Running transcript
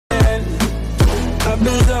I've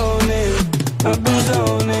been zoning, I've been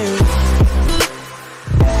zoning.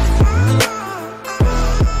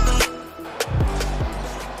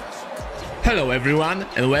 Hello everyone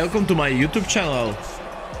and welcome to my YouTube channel.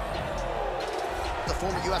 The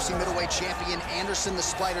former UFC middleweight champion Anderson the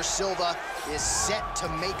Spider Silva is set to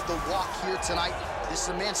make the walk here tonight. This is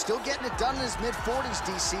a man still getting it done in his mid-40s,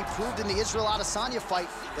 DC. Proved in the Israel Adesanya fight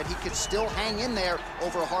that he could still hang in there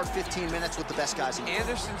over a hard 15 minutes with the best guys in the world.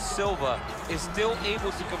 Anderson Silva is still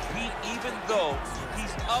able to compete even though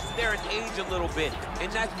he's up there in age a little bit. And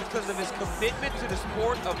that's because of his commitment to the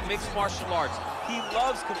sport of mixed martial arts. He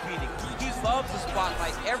loves competing. He loves the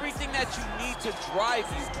spotlight. Everything that you need to drive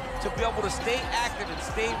you to be able to stay active and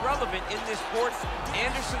stay relevant in this sport,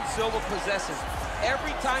 Anderson Silva possesses.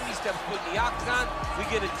 Every time he steps foot in the octagon, we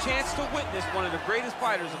get a chance to witness one of the greatest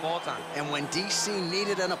fighters of all time. And when DC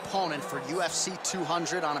needed an opponent for UFC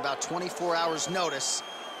 200 on about 24 hours notice,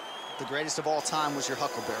 the greatest of all time was your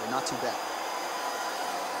Huckleberry. Not too bad.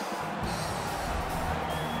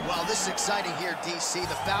 Well, this is exciting here, DC.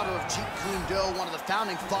 The founder of Jeet Kune Do, one of the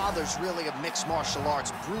founding fathers, really, of mixed martial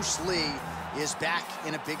arts, Bruce Lee, is back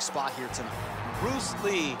in a big spot here tonight. Bruce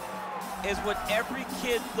Lee is what every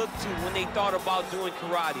kid looked to when they thought about doing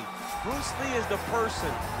karate. Bruce Lee is the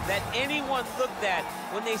person that anyone looked at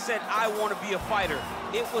when they said, I want to be a fighter.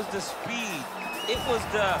 It was the speed, it was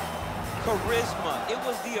the charisma, it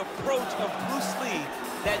was the approach of Bruce Lee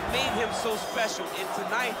that made him so special. And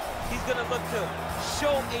tonight, he's gonna look to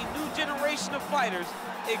show a new generation of fighters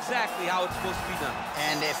exactly how it's supposed to be done.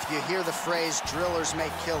 And if you hear the phrase, drillers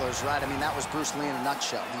make killers, right? I mean, that was Bruce Lee in a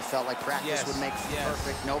nutshell. He felt like practice would make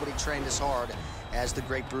perfect. Nobody trained as hard as the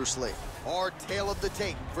great Bruce Lee. Our tale of the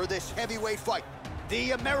tape for this heavyweight fight.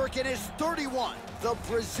 The American is 31. The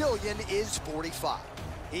Brazilian is 45.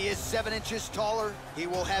 He is 7 inches taller. He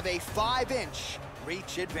will have a 5-inch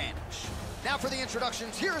reach advantage. Now for the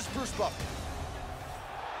introductions, here is Bruce Buffer.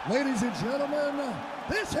 Ladies and gentlemen,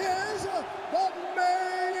 this is the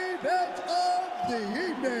main event of the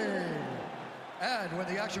evening. And when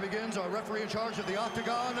the action begins, our referee in charge of the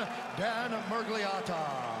Octagon, Dan Murgliata.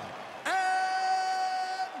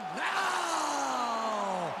 And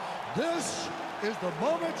now, this is the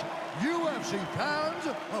moment UFC fans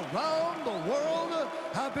around the world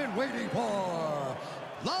have been waiting for.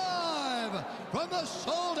 Live from the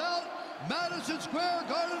sold-out Madison Square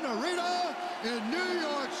Garden Arena in New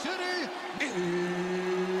York City,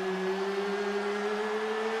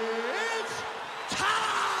 it's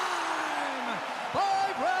time!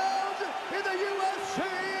 5 rounds in the UFC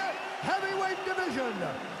heavyweight division.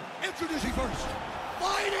 Introducing first,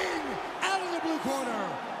 fighting out of the blue corner.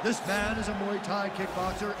 This man is a Muay Thai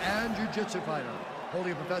kickboxer and jiu-jitsu fighter,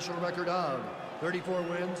 holding a professional record of 34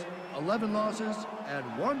 wins, 11 losses, and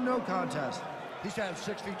 1 no contest. He stands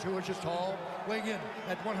 6 feet 2 inches tall, weighing in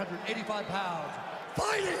at 185 pounds.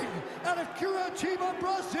 Fighting out of Curitiba,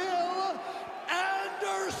 Brazil,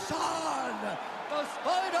 Anderson, the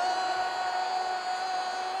Spider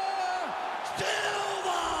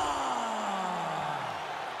Silva!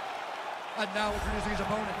 And now introducing his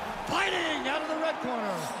opponent, fighting out of the red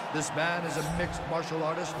corner. This man is a mixed martial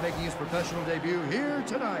artist making his professional debut here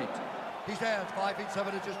tonight. He stands 5 feet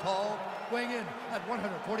 7 inches tall, weighing in at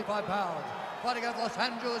 145 pounds. Fighting out of Los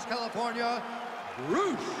Angeles, California,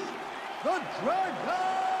 Bruce the Dragon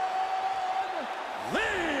Lee!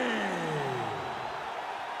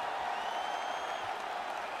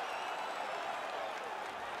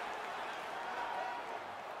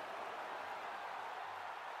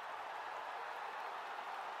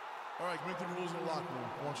 All right, make the rules in the locker room.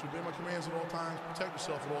 I want you to obey my commands at all times, protect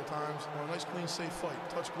yourself at all times. I want a nice, clean, safe fight.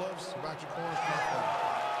 Touch gloves, back your corners, come out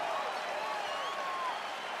fight.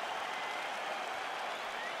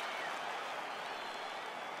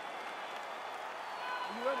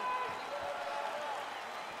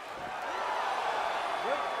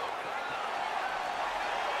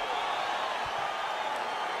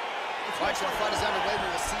 All right, so the fight is underway.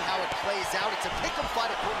 We will see how it plays out. It's a pick-em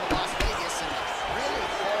fight according to Las Vegas, and really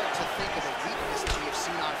hard to think of a weakness that we have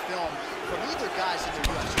seen on film from either guys in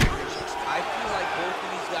their UFC predictions. I feel like both of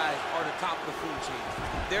these guys are the top of the food chain.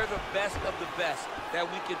 They're the best of the best that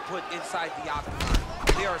we can put inside the octagon.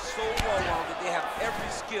 They are so well-rounded. They have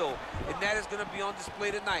every skill, and that is going to be on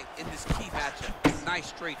display tonight in this key matchup.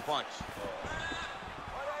 Nice straight punch.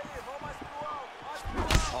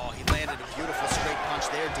 Oh, he landed a beautiful straight punch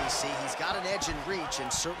there, DC. He's got an edge in reach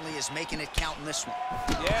and certainly is making it count in this one.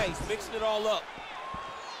 Yeah, he's mixing it all up.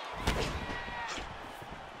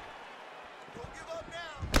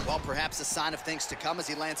 Well, perhaps a sign of things to come as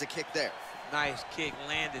he lands a kick there. Nice kick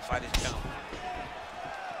landed by this gentleman.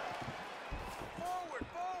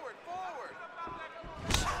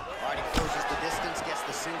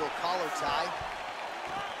 single collar tie.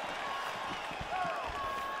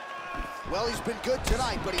 Well, he's been good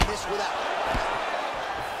tonight, but he missed without.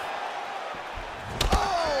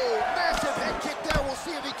 Oh, massive head kick there. We'll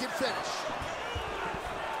see if he can finish.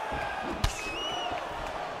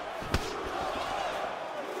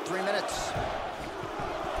 Three minutes.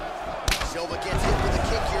 Silva gets hit with a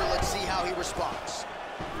kick here. Let's see how he responds.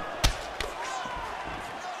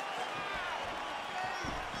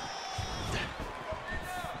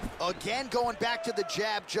 Again, going back to the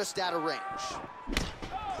jab, just out of range.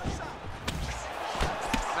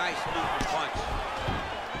 Nice movement punch.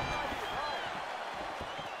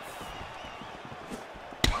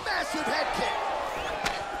 Massive head kick.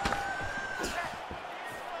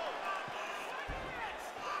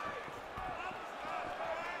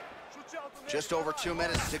 Just over 2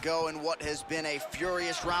 minutes to go in what has been a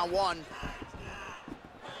furious round one.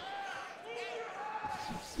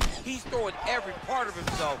 He's throwing every part of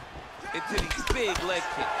himself into these big leg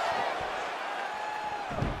kicks.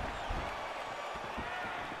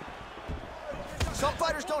 Some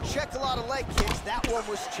fighters don't check a lot of leg kicks. That one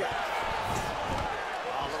was checked.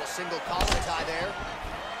 A little single collar tie there.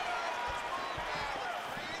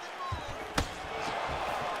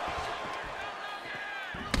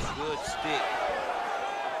 Good stick.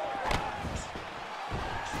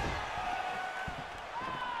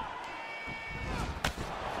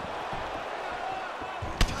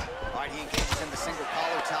 All right, he engages in the single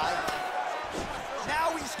collar tie.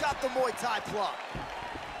 Now he's got the Muay Thai plug.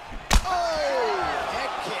 Oh,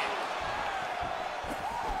 head kick.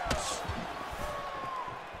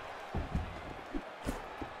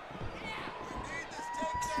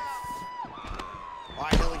 All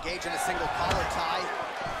right, he'll engage in a single collar tie.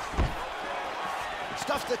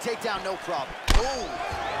 Stuffs the takedown, no problem. Oh,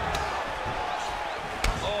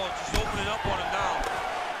 just opening up on him now.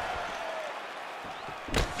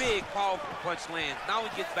 Big, powerful punch lands. Now he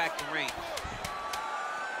gets back to range.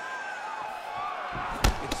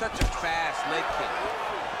 It's such a fast leg kick.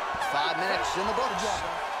 5 minutes in the books.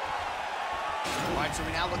 All right, so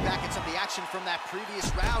we now look back at some of the action from that previous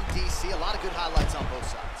round, DC. A lot of good highlights on both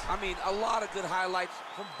sides. I mean, a lot of good highlights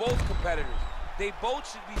from both competitors. They both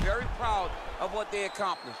should be very proud of what they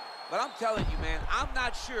accomplished. But I'm telling you, man, I'm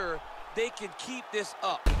not sure they can keep this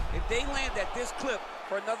up. If they land at this clip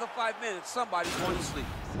for another 5 minutes, somebody's going to sleep.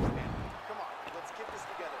 Come on, let's get this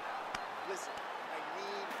together now. Listen, I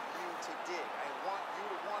need you to dig. I want you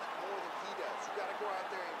to want it more than he does. You got to go out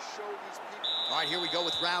there and show these people. All right, here we go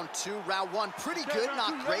with round two. Round one, pretty good,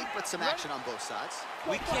 not great, but some action on both sides.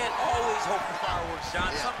 We can't always hope for fireworks, John.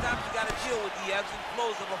 Sometimes you got to deal with the ebbs and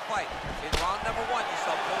flows of a fight. In round number one, you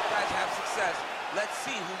saw both guys have success. Let's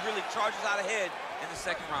see who really charges out ahead in the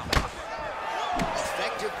second round.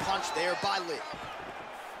 Effective punch there by Lee.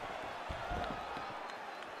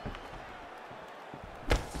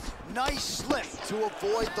 Nice slip to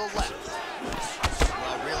avoid the left.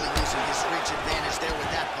 Well, really using his reach advantage there with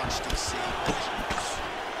that punch, DC.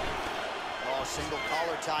 Oh, single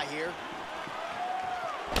collar tie here.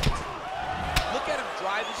 Look at him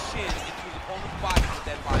drive his shin into his opponent's body with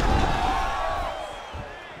that body.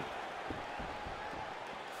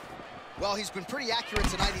 Well, he's been pretty accurate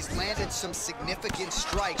tonight. He's landed some significant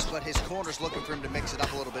strikes, but his corner's looking for him to mix it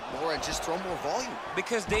up a little bit more and just throw more volume.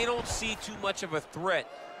 Because they don't see too much of a threat.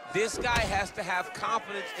 This guy has to have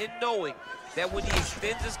confidence in knowing that when he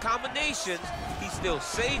extends his combinations, he's still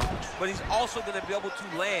safe, but he's also going to be able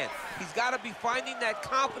to land. He's got to be finding that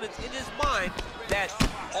confidence in his mind that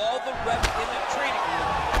all the reps in the training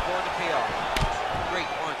room are going to pay off.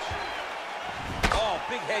 Great punch. Oh,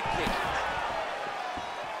 big head kick.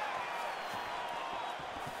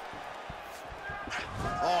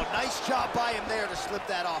 Oh, nice job by him there to slip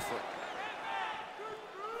that offer.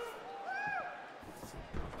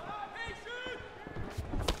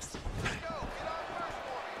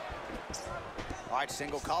 All right,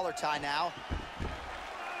 single collar tie now.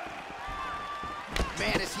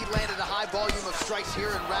 Man, as he landed a high volume of strikes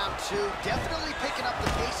here in round two, definitely picking up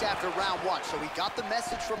the pace after round one. So he got the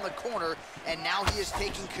message from the corner, and now he is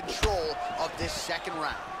taking control of this second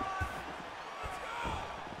round.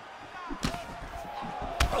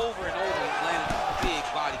 Over and over, he's landed a big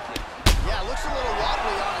body kick. Yeah, looks a little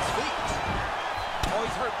wobbly on his feet. Oh,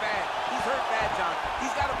 he's hurt bad. He's hurt bad, John.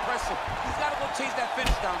 He's got to press him. He's got to go chase that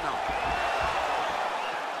finish down now.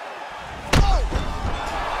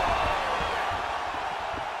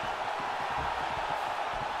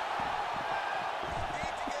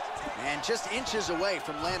 And just inches away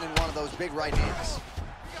from landing one of those big right hands.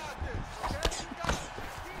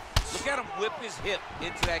 Look at him whip his hip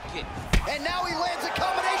into that kick. And now he lands a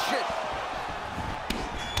combination.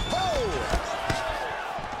 Oh!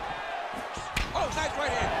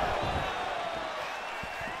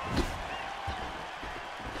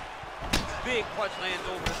 punch lands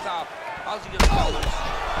over the top. How's he gonna counter?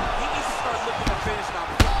 He needs to start looking to finish now.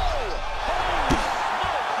 Holy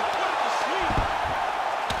smoke, he put him to sleep.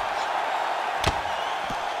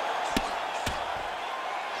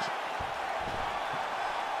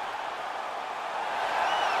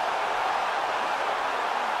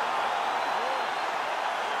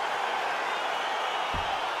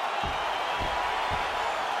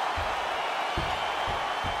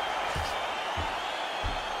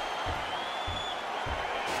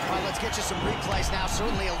 Let's get you some replays now.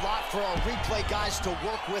 Certainly a lot for our replay guys to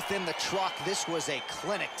work with in the truck. This was a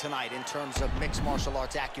clinic tonight in terms of mixed martial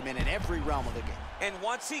arts acumen in every realm of the game. And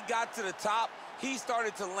once he got to the top, he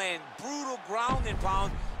started to land brutal ground and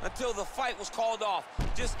pound until the fight was called off.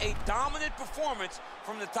 Just a dominant performance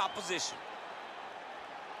from the top position.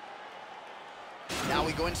 Now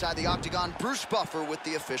we go inside the octagon. Bruce Buffer with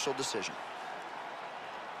the official decision.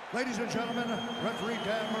 Ladies and gentlemen, referee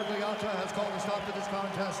Dan Mergliata has called a stop to this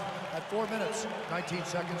contest at 4 minutes, 19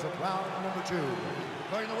 seconds of round number 2.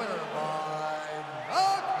 Declaring the winner by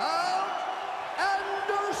knockout,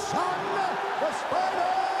 Anderson, the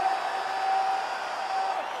Spider,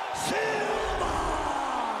 Silva!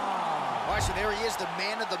 All right, so there he is, the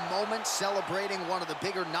man of the moment, celebrating one of the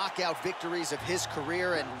bigger knockout victories of his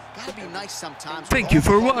career, and gotta be nice sometimes. Thank you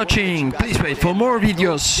for watching. Please wait for more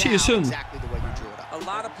videos. See you soon. Exactly the way you drew it up. A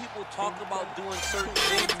lot of people talk about doing certain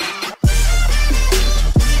things.